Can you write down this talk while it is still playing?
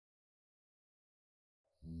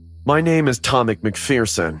My name is Tommy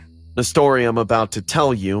McPherson. The story I'm about to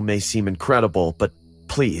tell you may seem incredible, but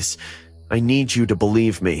please, I need you to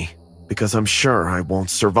believe me, because I'm sure I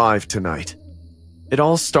won't survive tonight. It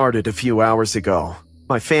all started a few hours ago.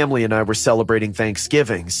 My family and I were celebrating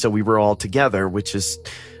Thanksgiving, so we were all together, which is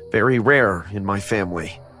very rare in my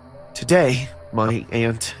family. Today, my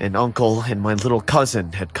aunt and uncle and my little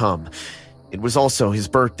cousin had come. It was also his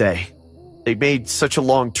birthday. They made such a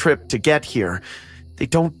long trip to get here. They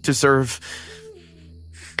don't deserve...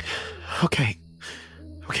 Okay,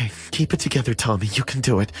 keep it together, Tommy. You can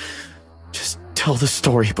do it. Just tell the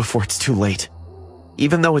story before it's too late.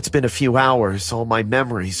 Even though it's been a few hours, all my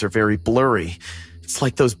memories are very blurry. It's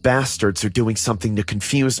like those bastards are doing something to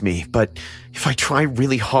confuse me, but if I try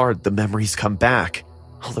really hard, the memories come back.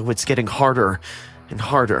 Although it's getting harder and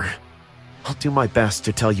harder. I'll do my best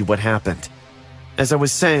to tell you what happened. As I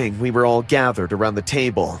was saying, we were all gathered around the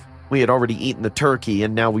table. We had already eaten the turkey,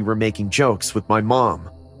 and now we were making jokes with my mom.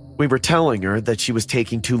 We were telling her that she was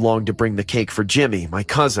taking too long to bring the cake for Jimmy, my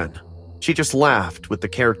cousin. She just laughed with the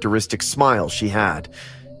characteristic smile she had.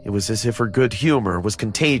 It was as if her good humor was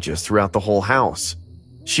contagious throughout the whole house.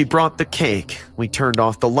 She brought the cake, we turned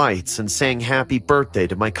off the lights, and sang happy birthday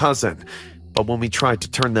to my cousin. But when we tried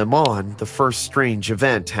to turn them on, the first strange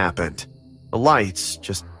event happened. The lights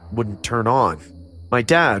just wouldn't turn on. My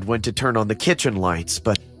dad went to turn on the kitchen lights,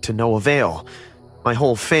 but to no avail. My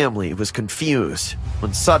whole family was confused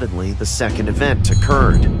when suddenly the second event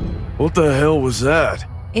occurred. What the hell was that?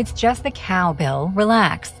 It's just the cow, Bill.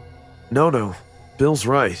 Relax. No. Bill's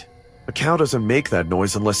right. A cow doesn't make that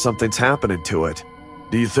noise unless something's happening to it.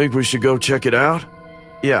 Do you think we should go check it out?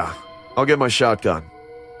 Yeah, I'll get my shotgun.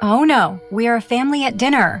 Oh no, we are a family at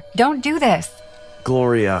dinner. Don't do this.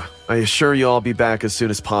 Gloria, I assure you I'll be back as soon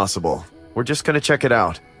as possible. We're just gonna check it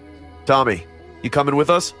out. Tommy, you coming with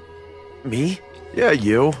us? Me? Yeah,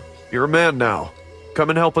 you. You're a man now. Come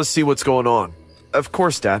and help us see what's going on. Of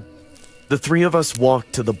course, Dad. The three of us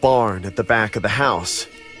walked to the barn at the back of the house.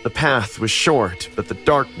 The path was short, but the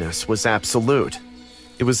darkness was absolute.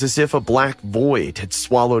 It was as if a black void had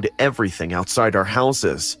swallowed everything outside our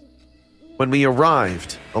houses. When we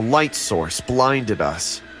arrived, a light source blinded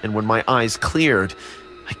us, and when my eyes cleared,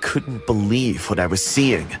 I couldn't believe what I was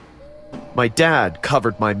seeing. My dad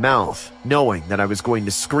covered my mouth, knowing that I was going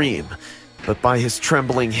to scream, but by his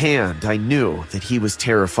trembling hand, I knew that he was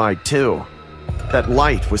terrified too. That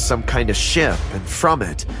light was some kind of ship, and from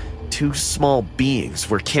it, two small beings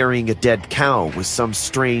were carrying a dead cow with some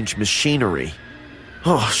strange machinery.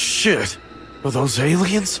 Oh, shit. Are those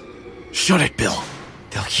aliens? Shut it, Bill.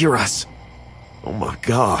 They'll hear us. Oh my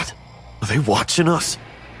God. Are they watching us?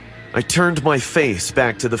 I turned my face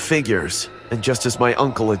back to the figures, and just as my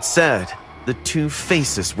uncle had said, the two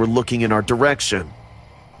faces were looking in our direction.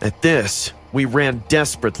 At this, we ran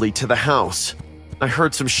desperately to the house. I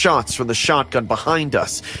heard some shots from the shotgun behind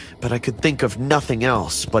us, but I could think of nothing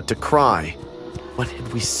else but to cry. What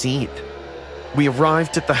had we seen? We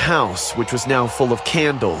arrived at the house, which was now full of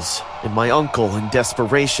candles, and my uncle, in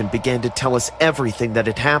desperation, began to tell us everything that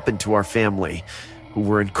had happened to our family, who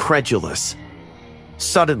were incredulous.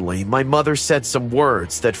 Suddenly, my mother said some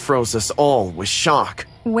words that froze us all with shock.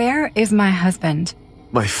 Where is my husband?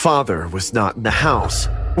 My father was not in the house.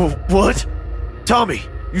 What? Tommy,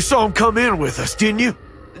 you saw him come in with us, didn't you?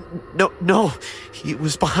 No, he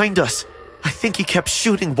was behind us. I think he kept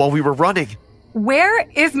shooting while we were running. Where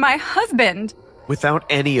is my husband? Without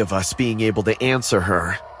any of us being able to answer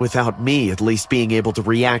her, without me at least being able to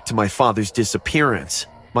react to my father's disappearance,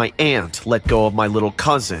 my aunt let go of my little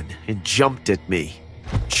cousin and jumped at me,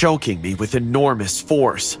 choking me with enormous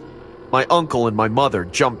force. My uncle and my mother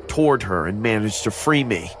jumped toward her and managed to free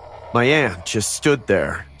me. My aunt just stood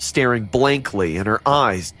there, staring blankly, and her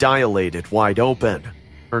eyes dilated wide open.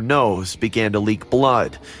 Her nose began to leak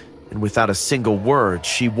blood, and without a single word,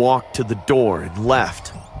 she walked to the door and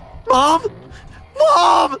left. Mom!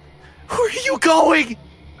 Mom! Where are you going?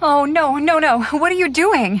 Oh, no. What are you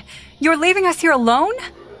doing? You're leaving us here alone?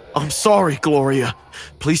 I'm sorry, Gloria.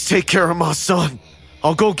 Please take care of my son.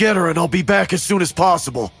 I'll go get her and I'll be back as soon as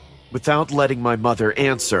possible. Without letting my mother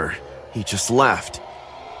answer, he just left.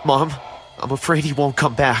 Mom, I'm afraid he won't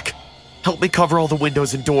come back. Help me cover all the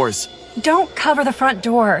windows and doors. Don't cover the front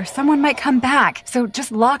door. Someone might come back, so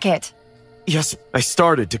just lock it. Yes, I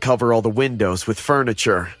started to cover all the windows with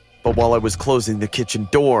furniture, but while I was closing the kitchen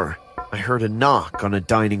door, I heard a knock on a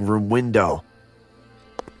dining room window.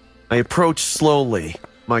 I approached slowly.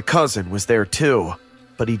 My cousin was there too,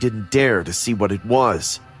 but he didn't dare to see what it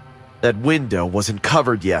was. That window wasn't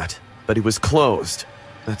covered yet, but it was closed.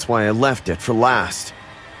 That's why I left it for last.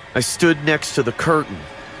 I stood next to the curtain,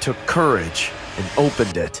 took courage, and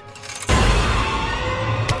opened it.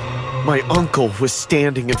 My uncle was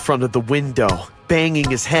standing in front of the window, banging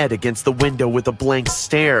his head against the window with a blank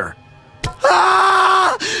stare.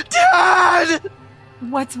 Ah! Dad!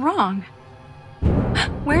 What's wrong?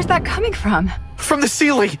 Where's that coming from? From the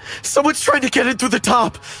ceiling! Someone's trying to get in through the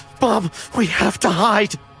top! Mom, we have to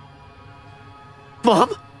hide!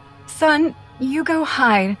 Mom? Son, you go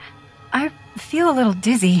hide. I feel a little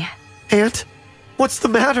dizzy. Aunt? What's the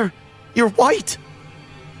matter? You're white!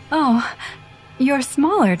 Oh, you're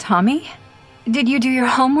smaller, Tommy. Did you do your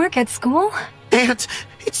homework at school? Aunt,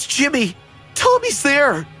 it's Jimmy! Tommy's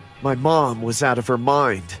there! My mom was out of her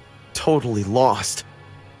mind, totally lost.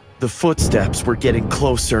 The footsteps were getting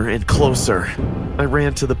closer and closer. I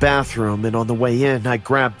ran to the bathroom, and on the way in, I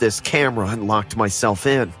grabbed this camera and locked myself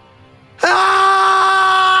in.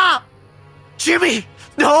 Ah! Jimmy!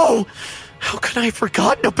 No! How could I have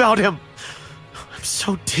forgotten about him? I'm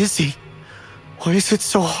so dizzy. Why is it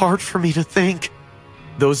so hard for me to think?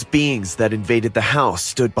 Those beings that invaded the house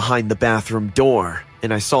stood behind the bathroom door,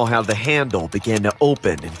 and I saw how the handle began to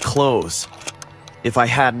open and close. If I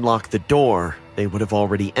hadn't locked the door, they would have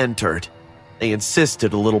already entered. They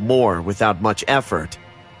insisted a little more without much effort,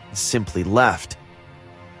 and simply left.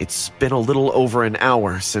 It's been a little over an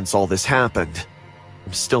hour since all this happened.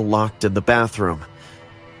 I'm still locked in the bathroom.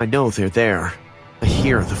 I know they're there. I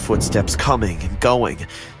hear the footsteps coming and going.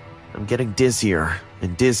 I'm getting dizzier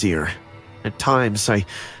and dizzier. At times, I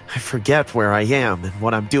forget where I am and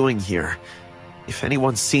what I'm doing here. If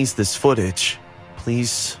anyone sees this footage,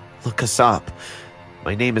 please look us up.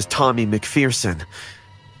 My name is Tommy McPherson.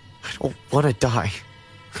 I don't want to die.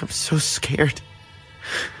 I'm so scared.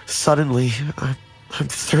 Suddenly, I'm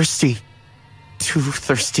thirsty. Too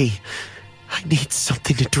thirsty. I need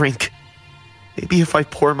something to drink. Maybe if I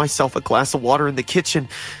pour myself a glass of water in the kitchen.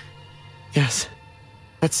 Yes,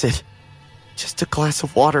 that's it. Just a glass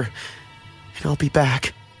of water, and I'll be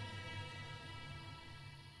back.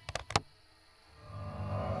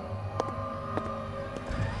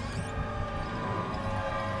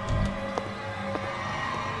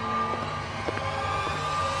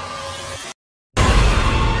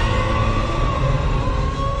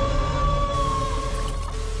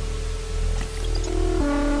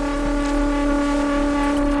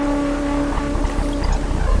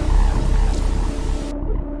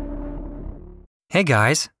 Hey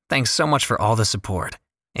guys, thanks so much for all the support.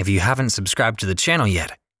 If you haven't subscribed to the channel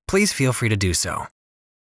yet, please feel free to do so.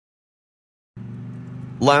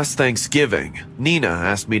 Last Thanksgiving, Nina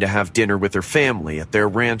asked me to have dinner with her family at their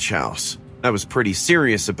ranch house. I was pretty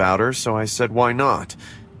serious about her, so I said why not.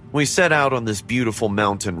 We set out on this beautiful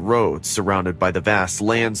mountain road surrounded by the vast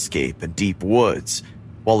landscape and deep woods.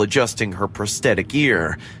 While adjusting her prosthetic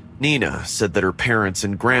ear, Nina said that her parents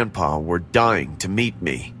and grandpa were dying to meet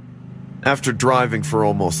me. After driving for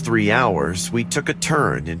almost 3 hours, we took a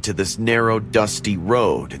turn into this narrow, dusty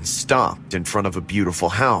road and stopped in front of a beautiful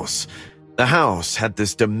house. The house had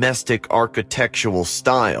this domestic architectural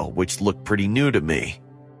style which looked pretty new to me.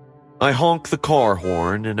 I honked the car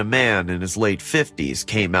horn, and a man in his late 50s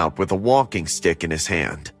came out with a walking stick in his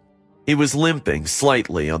hand. He was limping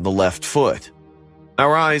slightly on the left foot.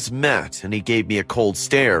 Our eyes met, and he gave me a cold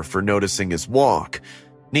stare for noticing his walk.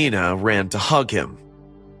 Nina ran to hug him.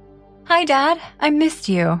 Hi, Dad. I missed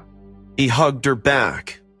you. He hugged her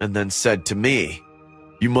back and then said to me,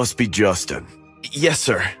 "You must be Justin." "Yes,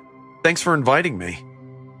 sir. Thanks for inviting me."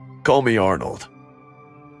 "Call me Arnold."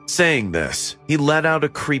 Saying this, he let out a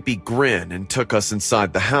creepy grin and took us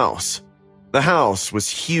inside the house. The house was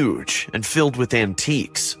huge and filled with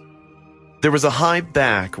antiques. There was a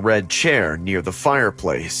high-back red chair near the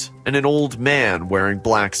fireplace, and an old man wearing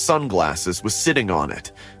black sunglasses was sitting on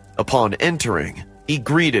it. Upon entering, he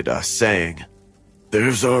greeted us, saying,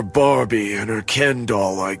 "There's our Barbie and her Ken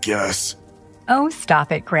doll, I guess." Oh,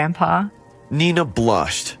 stop it, Grandpa. Nina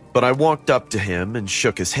blushed, but I walked up to him and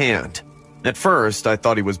shook his hand. At first, I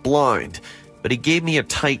thought he was blind, but he gave me a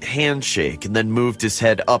tight handshake and then moved his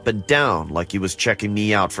head up and down like he was checking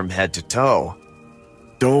me out from head to toe.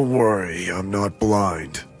 "Don't worry, I'm not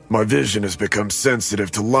blind. My vision has become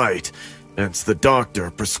sensitive to light, hence the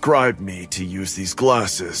doctor prescribed me to use these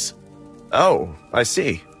glasses." "Oh, I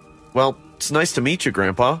see. Well, it's nice to meet you,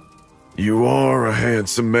 Grandpa." "You are a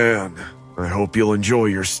handsome man. I hope you'll enjoy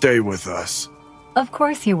your stay with us." Of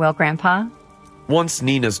course you will, Grandpa. Once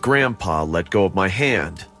Nina's grandpa let go of my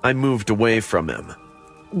hand, I moved away from him.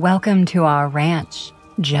 Welcome to our ranch,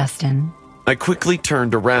 Justin. I quickly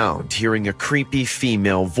turned around, hearing a creepy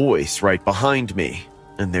female voice right behind me.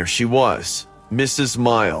 And there she was, Mrs.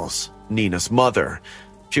 Miles, Nina's mother.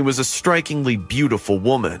 She was a strikingly beautiful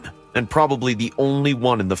woman, and probably the only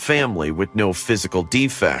one in the family with no physical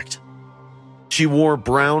defect. She wore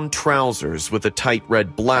brown trousers with a tight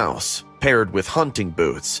red blouse, paired with hunting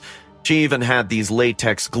boots. She even had these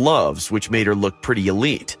latex gloves, which made her look pretty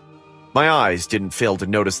elite. My eyes didn't fail to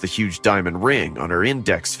notice the huge diamond ring on her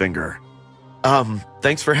index finger.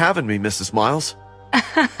 Thanks for having me, Mrs. Miles.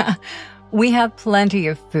 We have plenty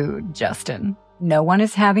of food, Justin. No one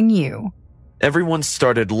is having you. Everyone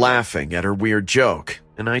started laughing at her weird joke,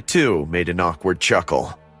 and I too made an awkward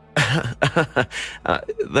chuckle. That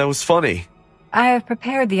was funny. I have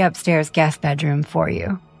prepared the upstairs guest bedroom for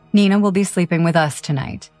you. Nina will be sleeping with us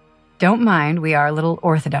tonight. Don't mind, we are a little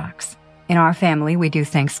orthodox. In our family, we do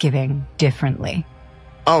Thanksgiving differently.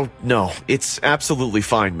 Oh, no, it's absolutely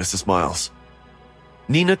fine, Mrs. Miles.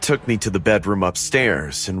 Nina took me to the bedroom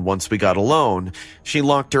upstairs, and once we got alone, she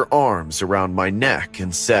locked her arms around my neck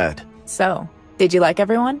and said, So, did you like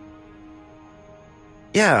everyone?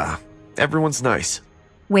 Yeah, everyone's nice.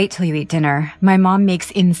 Wait till you eat dinner. My mom makes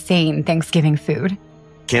insane Thanksgiving food.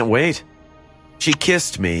 Can't wait. She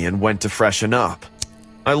kissed me and went to freshen up.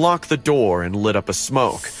 I locked the door and lit up a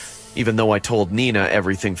smoke. Even though I told Nina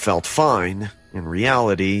everything felt fine, in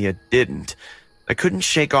reality, it didn't. I couldn't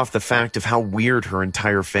shake off the fact of how weird her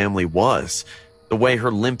entire family was. The way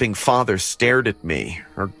her limping father stared at me,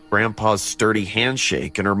 her grandpa's sturdy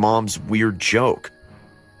handshake, and her mom's weird joke.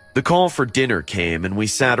 The call for dinner came, and we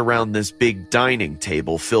sat around this big dining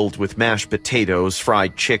table filled with mashed potatoes,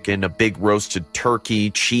 fried chicken, a big roasted turkey,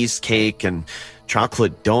 cheesecake, and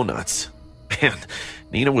chocolate donuts. Man,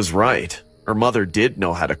 Nina was right. Her mother did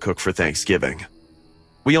know how to cook for Thanksgiving.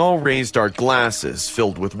 We all raised our glasses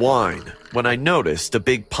filled with wine when I noticed a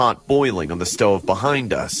big pot boiling on the stove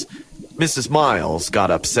behind us. Mrs. Miles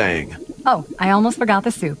got up saying, Oh, I almost forgot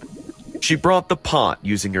the soup. She brought the pot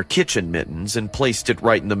using her kitchen mittens and placed it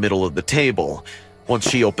right in the middle of the table. Once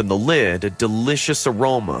she opened the lid, a delicious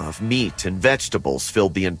aroma of meat and vegetables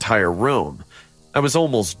filled the entire room. I was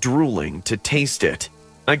almost drooling to taste it.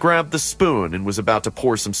 I grabbed the spoon and was about to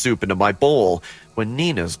pour some soup into my bowl when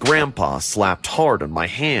Nina's grandpa slapped hard on my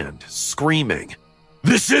hand, screaming,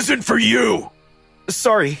 This isn't for you!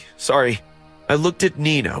 Sorry. I looked at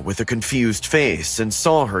Nina with a confused face and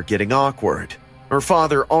saw her getting awkward. Her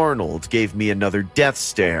father Arnold gave me another death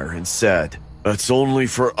stare and said, That's only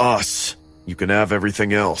for us. You can have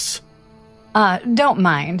everything else. Don't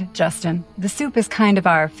mind, Justin. The soup is kind of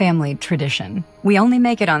our family tradition. We only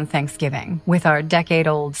make it on Thanksgiving, with our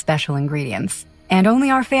decade-old special ingredients. And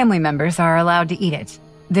only our family members are allowed to eat it.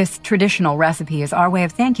 This traditional recipe is our way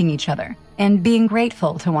of thanking each other and being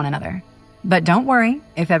grateful to one another. But don't worry,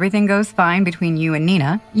 if everything goes fine between you and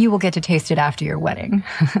Nina, you will get to taste it after your wedding.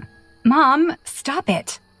 Mom, stop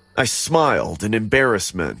it. I smiled in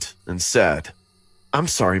embarrassment and said, I'm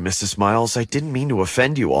sorry, Mrs. Miles. I didn't mean to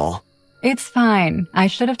offend you all. It's fine. I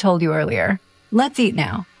should have told you earlier. Let's eat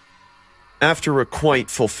now. After a quite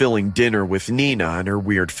fulfilling dinner with Nina and her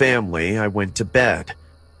weird family, I went to bed.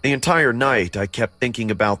 The entire night, I kept thinking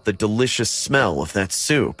about the delicious smell of that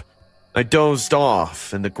soup. I dozed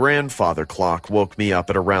off, and the grandfather clock woke me up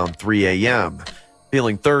at around 3 a.m.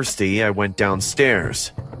 Feeling thirsty, I went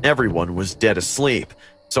downstairs. Everyone was dead asleep,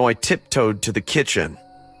 so I tiptoed to the kitchen.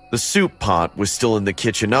 The soup pot was still in the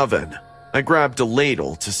kitchen oven. I grabbed a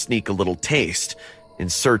ladle to sneak a little taste. In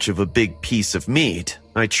search of a big piece of meat,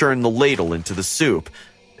 I churned the ladle into the soup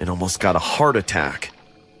and almost got a heart attack.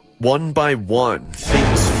 One by one,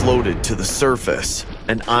 things floated to the surface.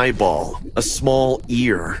 An eyeball, a small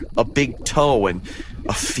ear, a big toe, and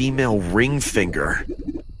a female ring finger.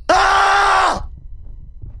 Ah!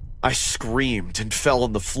 I screamed and fell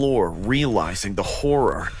on the floor, realizing the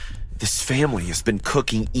horror. This family has been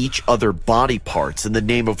cooking each other body parts in the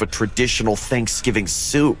name of a traditional Thanksgiving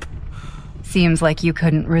soup. Seems like you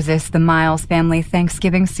couldn't resist the Miles family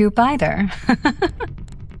Thanksgiving soup either.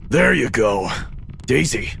 There you go.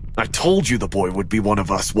 Daisy, I told you the boy would be one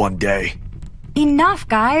of us one day. Enough,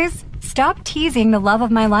 guys. Stop teasing the love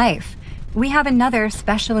of my life. We have another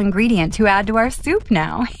special ingredient to add to our soup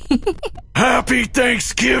now. Happy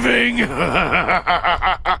Thanksgiving!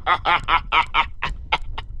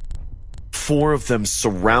 4 of them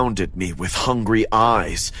surrounded me with hungry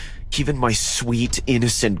eyes. Even my sweet,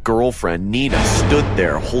 innocent girlfriend, Nina, stood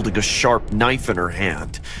there holding a sharp knife in her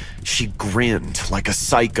hand. She grinned like a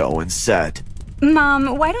psycho and said,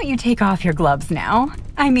 Mom, why don't you take off your gloves now?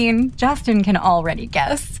 I mean, Justin can already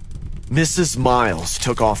guess. Mrs. Miles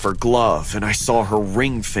took off her glove, and I saw her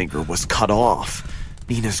ring finger was cut off.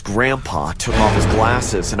 Nina's grandpa took off his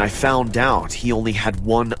glasses, and I found out he only had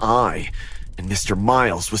one eye. And Mr.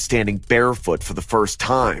 Miles was standing barefoot for the first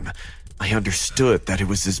time. I understood that it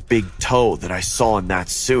was his big toe that I saw in that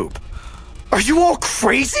soup. Are you all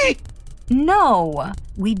crazy? No,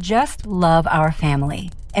 we just love our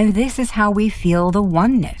family. And this is how we feel the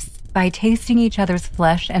oneness, by tasting each other's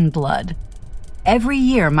flesh and blood. Every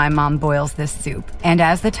year, my mom boils this soup, and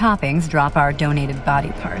as the toppings drop our donated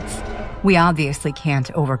body parts. We obviously can't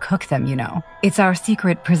overcook them, you know. It's our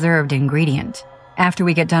secret preserved ingredient. After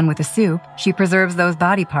we get done with the soup, she preserves those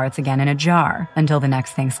body parts again in a jar until the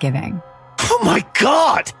next Thanksgiving. Oh my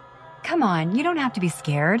God! Come on, you don't have to be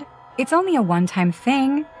scared. It's only a one-time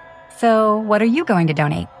thing. So, what are you going to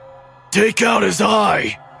donate? Take out his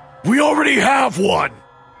eye! We already have one!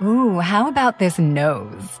 Ooh, how about this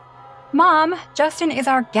nose? Mom, Justin is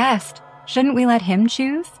our guest. Shouldn't we let him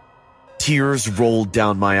choose? Tears rolled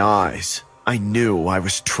down my eyes. I knew I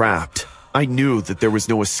was trapped. I knew that there was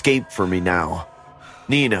no escape for me now.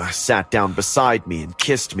 Nina sat down beside me and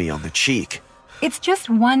kissed me on the cheek. It's just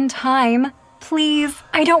one time. Please,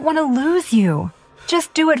 I don't want to lose you.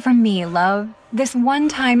 Just do it for me, love. This one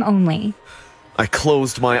time only. I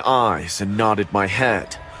closed my eyes and nodded my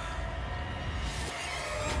head.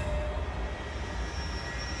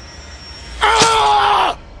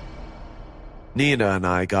 Ah! Nina and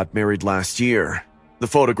I got married last year. The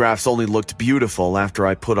photographs only looked beautiful after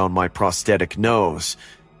I put on my prosthetic nose.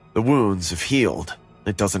 The wounds have healed.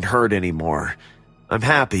 It doesn't hurt anymore. I'm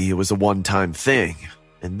happy it was a one-time thing.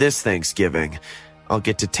 And this Thanksgiving, I'll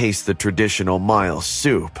get to taste the traditional Miles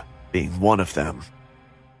soup, being one of them.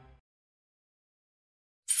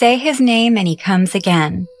 Say his name and he comes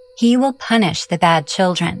again. He will punish the bad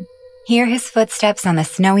children. Hear his footsteps on the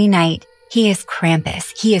snowy night. He is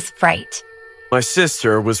Krampus. He is fright. My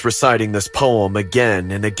sister was reciting this poem again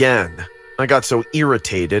and again. I got so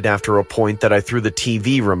irritated after a point that I threw the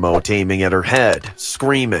TV remote aiming at her head,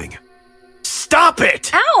 screaming, "Stop it!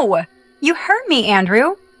 Ow! You hurt me,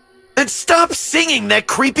 Andrew. And stop singing that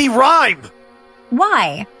creepy rhyme!"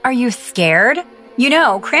 Why? Are you scared? You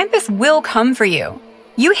know, Krampus will come for you.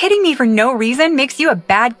 You hitting me for no reason makes you a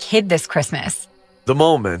bad kid this Christmas. The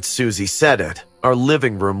moment Susie said it, our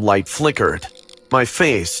living room light flickered. My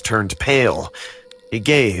face turned pale. He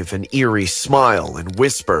gave an eerie smile and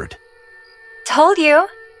whispered, Told you.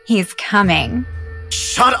 He's coming.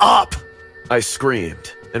 "Shut up!" I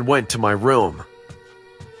screamed and went to my room.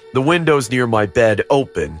 The windows near my bed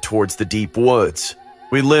opened towards the deep woods.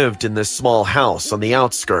 We lived in this small house on the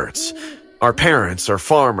outskirts. Our parents are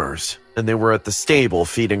farmers, and they were at the stable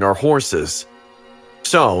feeding our horses.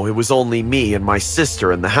 So it was only me and my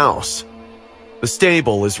sister in the house. The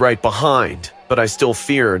stable is right behind, but I still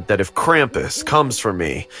feared that if Krampus comes for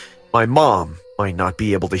me, my mom might not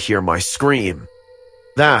be able to hear my scream.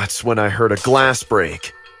 That's when I heard a glass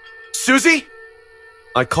break. "Susie?"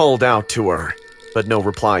 I called out to her, but no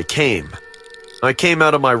reply came. I came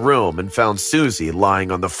out of my room and found Susie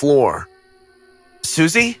lying on the floor.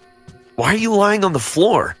 "Susie? Why are you lying on the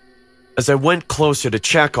floor?" As I went closer to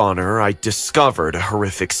check on her, I discovered a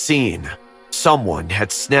horrific scene. Someone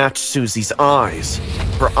had snatched Susie's eyes.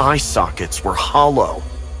 Her eye sockets were hollow.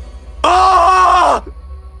 Ah!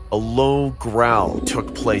 A low growl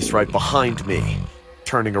took place right behind me.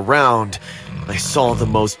 Turning around, I saw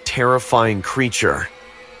the most terrifying creature.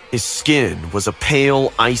 His skin was a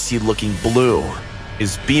pale, icy-looking blue.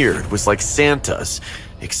 His beard was like Santa's,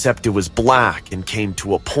 except it was black and came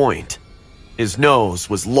to a point. His nose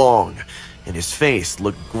was long, and his face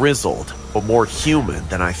looked grizzled, but more human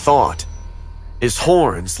than I thought. His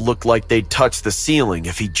horns looked like they'd touch the ceiling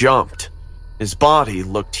if he jumped. His body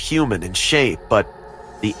looked human in shape, but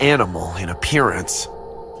the animal in appearance.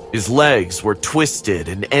 His legs were twisted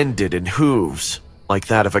and ended in hooves, like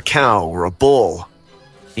that of a cow or a bull.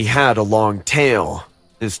 He had a long tail.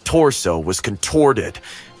 His torso was contorted,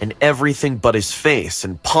 and everything but his face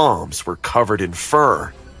and palms were covered in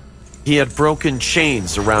fur. He had broken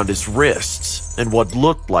chains around his wrists, and what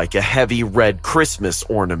looked like a heavy red Christmas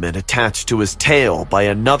ornament attached to his tail by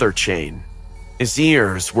another chain. His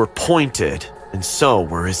ears were pointed, and so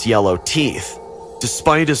were his yellow teeth.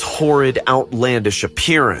 Despite his horrid, outlandish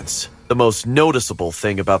appearance, the most noticeable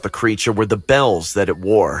thing about the creature were the bells that it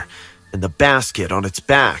wore, and the basket on its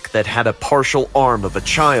back that had a partial arm of a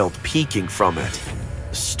child peeking from it.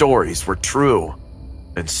 The stories were true,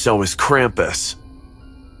 and so is Krampus.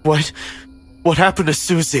 What happened to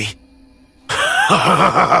Susie?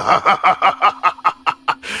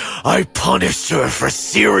 I punished her for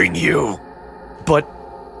searing you. But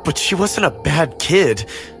she wasn't a bad kid.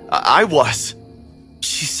 I was.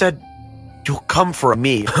 She said, "You'll come for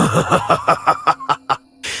me."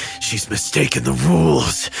 She's mistaken the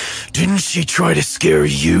rules. Didn't she try to scare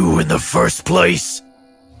you in the first place?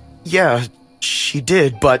 Yeah, she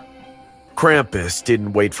did, but Krampus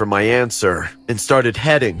didn't wait for my answer and started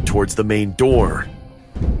heading towards the main door.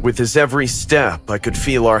 With his every step, I could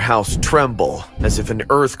feel our house tremble, as if an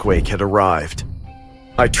earthquake had arrived.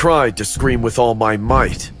 I tried to scream with all my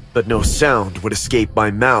might, but no sound would escape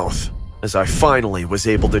my mouth, as I finally was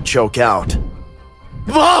able to choke out,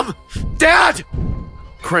 "Mom! Dad!"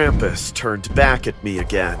 Krampus turned back at me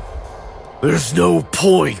again. There's no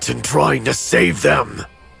point in trying to save them.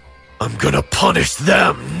 I'm gonna punish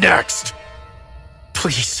them next.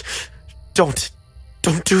 Please, don't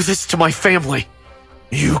do this to my family.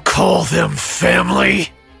 You call them family?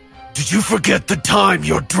 Did you forget the time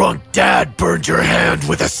your drunk dad burned your hand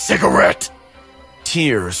with a cigarette?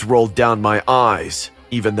 Tears rolled down my eyes.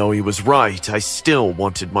 Even though he was right, I still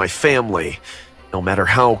wanted my family, no matter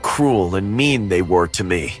how cruel and mean they were to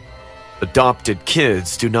me. Adopted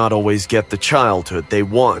kids do not always get the childhood they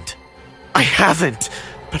want. I haven't,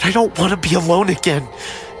 but I don't want to be alone again.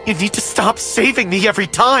 You need to stop saving me every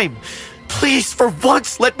time. Please, for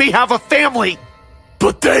once, let me have a family.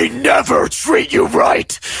 But they never treat you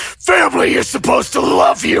right. Family is supposed to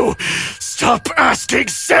love you. Stop asking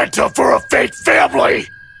Santa for a fake family.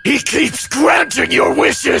 He keeps granting your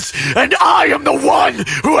wishes, and I am the one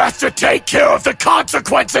who has to take care of the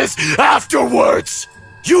consequences afterwards.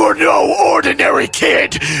 You're no ordinary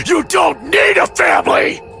kid. You don't need a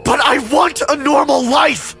family. But I want a normal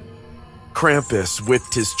life. Krampus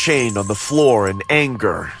whipped his chain on the floor in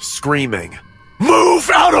anger, screaming, "Move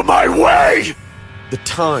out of my way!" The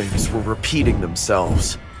times were repeating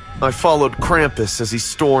themselves. I followed Krampus as he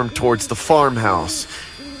stormed towards the farmhouse.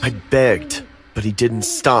 I begged, but he didn't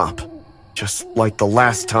stop, just like the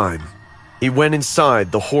last time. He went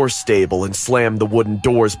inside the horse stable and slammed the wooden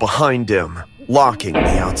doors behind him, locking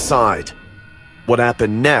me outside. What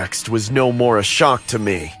happened next was no more a shock to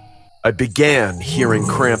me. I began hearing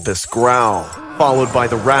Krampus growl, followed by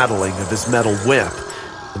the rattling of his metal whip,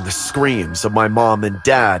 and the screams of my mom and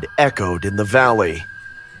dad echoed in the valley.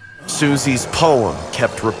 Susie's poem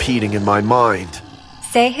kept repeating in my mind.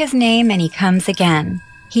 Say his name and he comes again.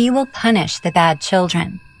 He will punish the bad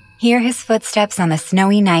children. Hear his footsteps on the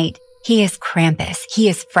snowy night. He is Krampus. He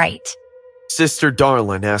is fright. Sister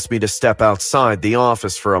Darlin asked me to step outside the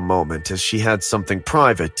office for a moment as she had something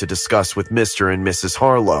private to discuss with Mr. and Mrs.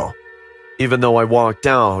 Harlow. Even though I walked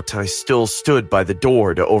out, I still stood by the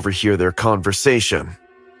door to overhear their conversation.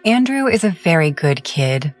 Andrew is a very good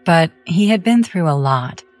kid, but he had been through a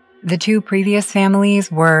lot. The two previous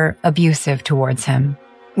families were abusive towards him.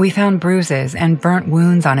 We found bruises and burnt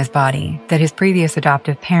wounds on his body that his previous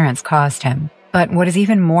adoptive parents caused him. But what is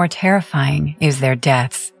even more terrifying is their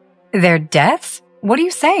deaths. Their deaths? What are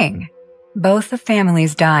you saying? Both the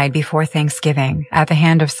families died before Thanksgiving at the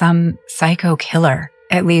hand of some psycho killer.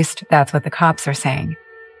 At least, that's what the cops are saying.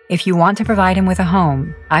 If you want to provide him with a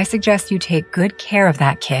home, I suggest you take good care of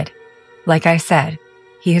that kid. Like I said,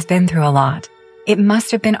 he has been through a lot. It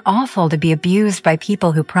must have been awful to be abused by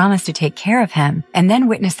people who promised to take care of him and then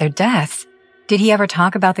witness their deaths. Did he ever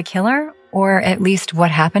talk about the killer, or at least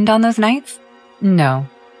what happened on those nights? No.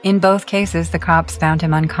 In both cases, the cops found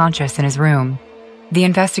him unconscious in his room. The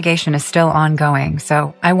investigation is still ongoing,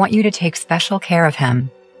 so I want you to take special care of him.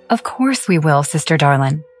 Of course we will, Sister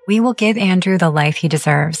Darlin. We will give Andrew the life he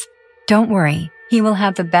deserves. Don't worry, he will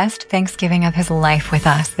have the best Thanksgiving of his life with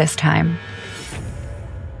us this time.